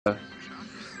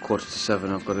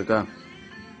7:15, I've got to go.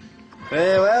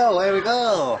 Very well, here we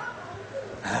go.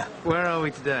 Where are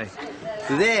we today?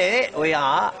 Today we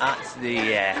are at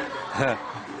the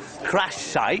crash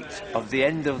site of the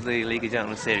end of the League of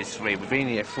Gentlemen Series 3. We've been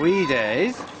here 3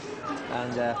 days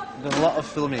and done a lot of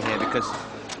filming here because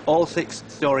all 6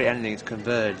 story endings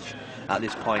converge at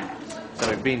this point. So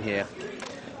we've been here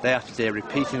day after day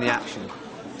repeating the action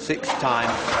 6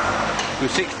 times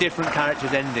with 6 different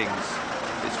characters' endings.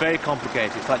 It's very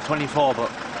complicated. It's like 24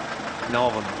 but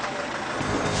northern.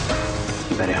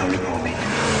 You better hurry for me.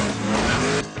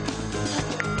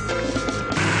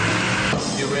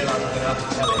 You realise I'm going to have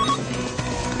to tell him.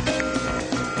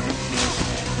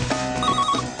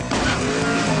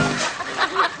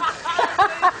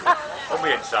 Put me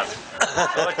in, son.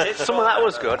 Some of that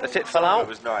was good. A tit fell out. It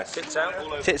was nice. Tits out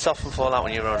all over. Tits often fall out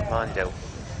when you're on mine do.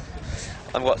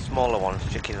 I've got smaller ones,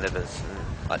 chicken livers,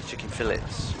 and like chicken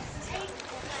fillets.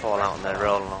 They fall out and they're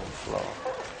rolling on the floor.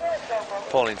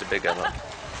 Pauline's a bigger one.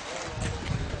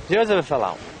 Yours ever fell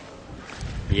out?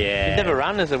 Yeah. You've never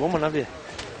ran as a woman, have you?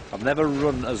 I've never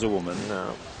run as a woman.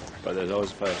 No. But there's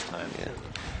always a first time.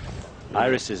 Yeah.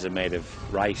 Irises are made of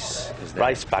rice.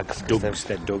 Rice bags. Dugs,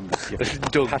 they're dugs. You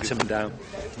pat them down.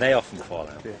 They often fall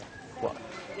out. Yeah. What?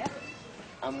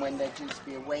 And when they're due to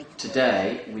be awake.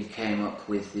 Today we came up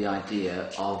with the idea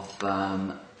of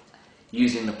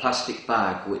using the plastic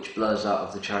bag which blows out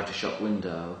of the charity shop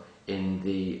window in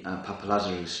the Papa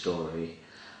Lazarus story,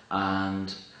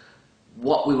 and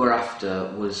what we were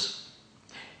after was,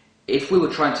 if we were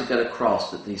trying to get across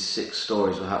that these 6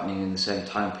 stories were happening in the same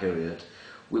time period,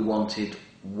 we wanted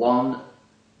one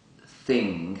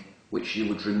thing which you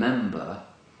would remember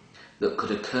that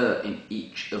could occur in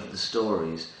each of the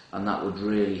stories, and that would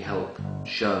really help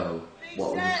show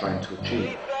what we were trying to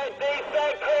achieve.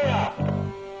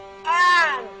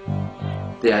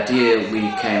 The idea we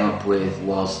came up with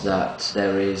was that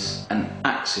there is an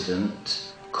accident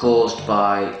caused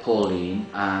by Pauline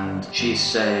and she's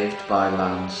saved by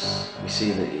Lance. We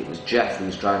see that it was Jeff who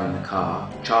was driving the car.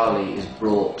 Charlie is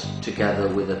brought together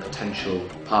with a potential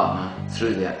partner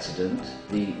through the accident.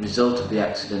 The result of the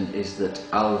accident is that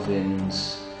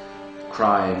Alvin's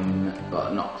crime,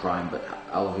 well, not crime, but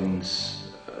Alvin's,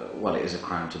 well, it is a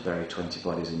crime to bury 20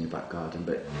 bodies in your back garden,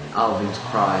 but Alvin's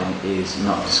crime is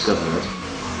not discovered.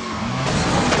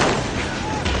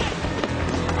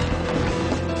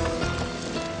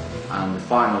 And the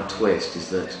final twist is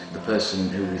that the person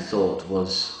who we thought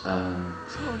was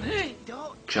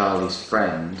Charlie's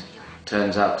friend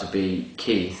turns out to be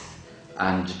Keith,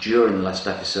 and during the last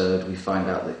episode we find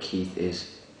out that Keith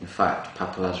is in fact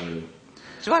Papa Lazarus.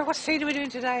 So what scene are we doing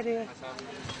today, dear?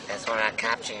 That's what I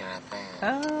capture you right there.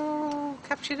 Oh,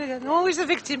 captured again. Always the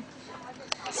victim.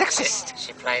 Sexist.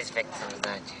 She plays victims,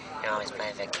 don't you? You always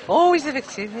play victims. Always the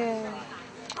victim, yeah.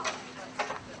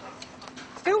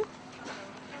 Still?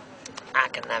 I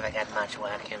can never get much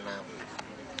work, you know.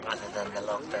 Other than the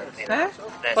look, you know. Huh?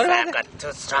 They What say about I've got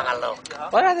too strong a look.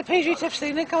 What about the PG tips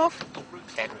thing? Didn't come off?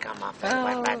 Didn't come off. Oh. It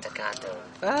went back to cartoon.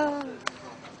 Oh.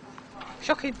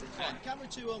 Shocking.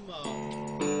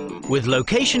 With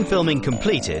location filming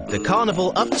completed, the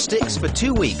carnival upped sticks for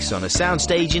 2 weeks on a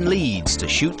soundstage in Leeds to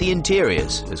shoot the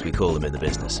interiors, as we call them in the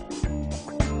business.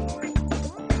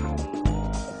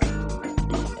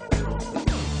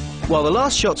 While the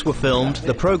last shots were filmed,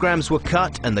 the programmes were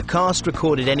cut and the cast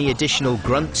recorded any additional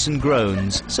grunts and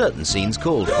groans certain scenes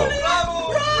called for.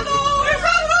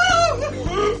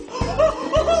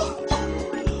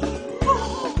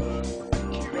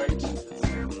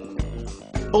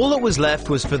 All that was left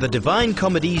was for the Divine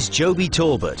Comedy's Joby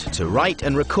Talbot to write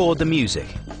and record the music.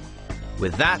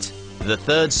 With that, the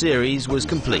 3rd series was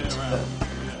complete.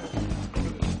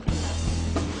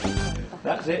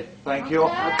 That's it. Thank you.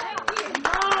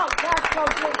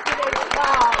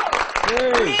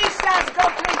 Police has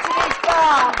completed his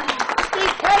bar.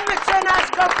 Steve Pemberton has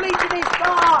completed his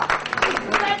bar.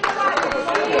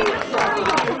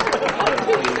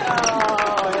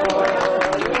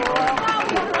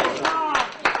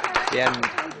 The end.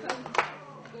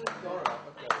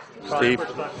 Steve,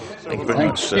 thank you very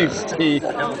much, sir. Steve.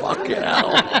 Fucking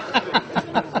hell.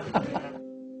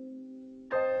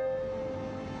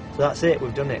 So that's it,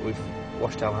 we've done it, we've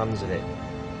washed our hands of it.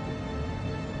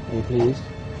 Are you pleased?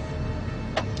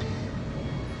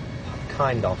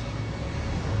 Kind of.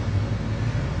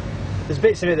 There's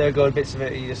bits of it that are good, bits of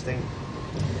it you just think,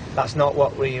 that's not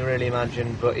what we really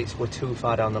imagined, but we're too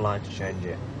far down the line to change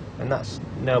it. And that's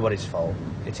nobody's fault.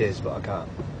 It is, but I can't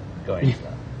go into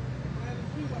that.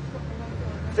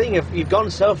 The thing, if you've gone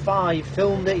so far, you've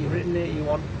filmed it, you've written it, you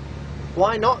want...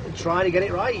 Why not try to get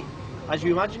it right, as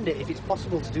you imagined it, if it's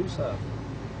possible to do so?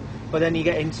 But then you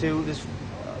get into, there's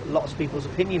lots of people's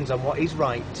opinions on what is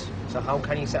right. So how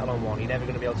can you settle on one? You're never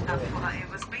going to be able to do it.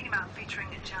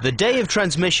 The day of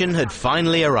transmission had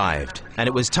finally arrived, and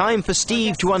it was time for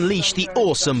Steve to unleash the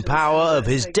awesome power of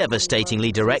his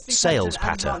devastatingly direct sales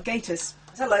patter. Gators.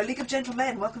 Hello, League of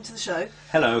Gentlemen. Welcome to the show.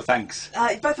 Hello, thanks.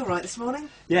 You both all right this morning?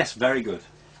 Yes, very good.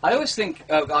 I always think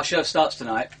our show starts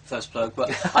tonight, first plug,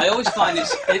 but I always find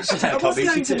it's I was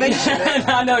going to mention it.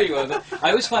 I know you were, but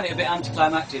I always find it a bit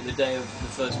anticlimactic the day of the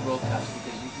first broadcast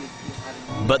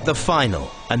because But the final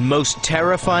and most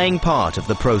terrifying part of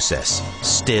the process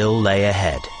still lay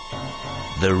ahead.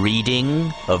 The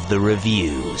reading of the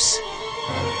reviews.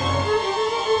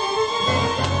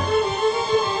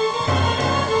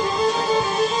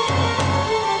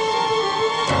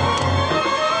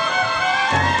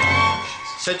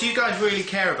 So do you guys really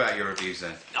care about your reviews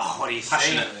then? Oh, what do you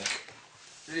Passionately.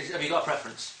 think? Have you got a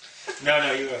preference? No,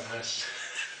 you go first.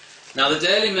 Now the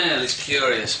Daily Mail is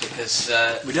curious because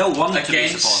We don't want to be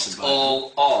against supported by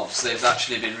all odds, they've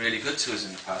actually been really good to us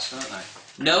in the past, haven't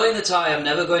they? Knowing that I am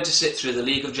never going to sit through the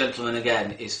League of Gentlemen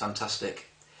again is fantastic.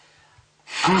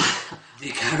 The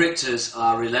characters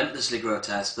are relentlessly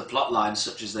grotesque, the plot lines,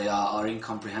 such as they are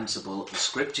incomprehensible, the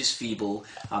script is feeble,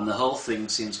 and the whole thing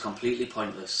seems completely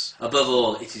pointless. Above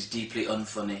all, it is deeply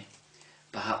unfunny.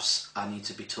 Perhaps I need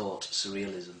to be taught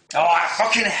surrealism. Oh, I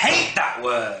fucking hate that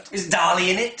word. Is Dali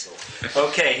in it?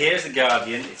 Okay, here's The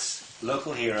Guardian. It's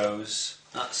local heroes.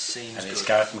 That seems And it's good.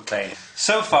 Gareth McLean.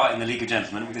 So far in the League of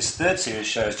Gentlemen, with this third series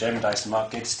shows Jeremy Dyson,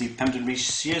 Mark Gates, Steve Pemberton,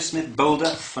 Reece Shearsmith,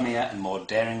 bolder, funnier and more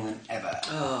daring than ever.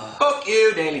 Fuck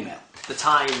you, Daily Mail. The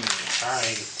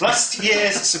Times. Last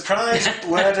year's surprise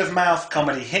word-of-mouth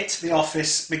comedy hit The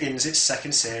Office begins its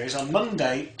second series on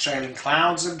Monday, trailing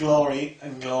clouds of glory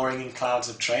and glorying in clouds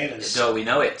of trailers. Do we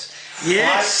know it?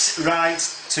 Yes! Right,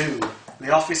 too.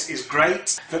 The Office is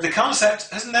great, but the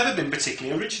concept has never been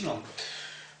particularly original.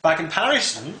 By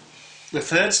comparison, the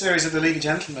third series of The League of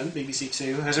Gentlemen, BBC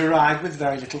Two, has arrived with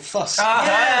very little fuss.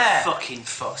 Yeah! Fucking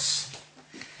fuss.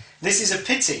 This is a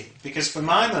pity, because for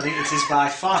my money it is by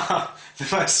far the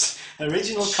most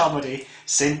original comedy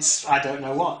since I don't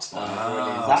know what.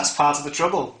 That's part of the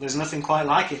trouble. There's nothing quite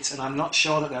like it, and I'm not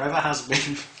sure that there ever has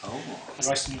been.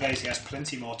 Royston Vasey has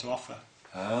plenty more to offer.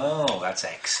 Oh, that's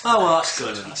X. Oh, well, that's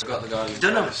good. I've got the Guardian.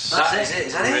 Done them. Press. That's it.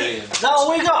 Is that it? Brilliant. Is that all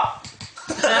we got?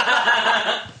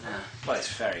 Well, it's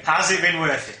very. Has it been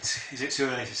worth it? Is it too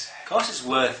early to say? Of course it's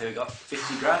worth it. We got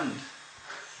 50 grand.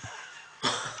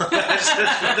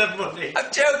 The money.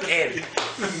 I'm joking.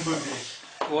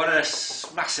 What a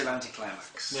massive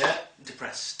anticlimax. Yeah,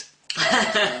 depressed.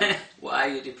 Why are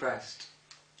you depressed?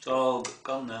 It's all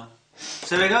gone now.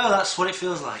 So there we go, that's what it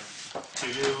feels like. To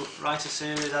write a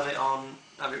series, have it on,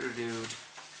 have it reviewed,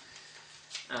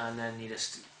 and then you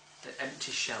just... the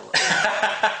empty shell.